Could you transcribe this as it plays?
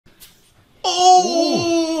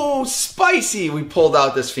Oh, spicy! We pulled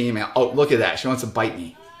out this female. Oh, look at that. She wants to bite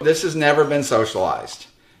me. This has never been socialized.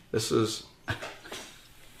 This is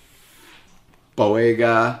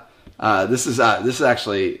Boiga. This is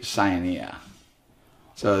actually Cyanea.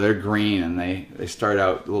 So they're green, and they start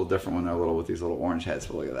out a little different when they're little with these little orange heads.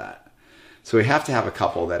 But look at that. So we have to have a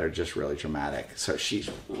couple that are just really dramatic. So she's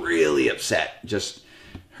really upset. Just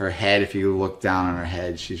her head, if you look down on her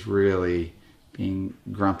head, she's really being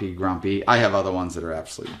grumpy. I have other ones that are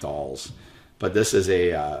absolute dolls. But this is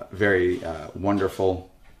a very wonderful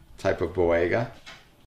type of Boiga.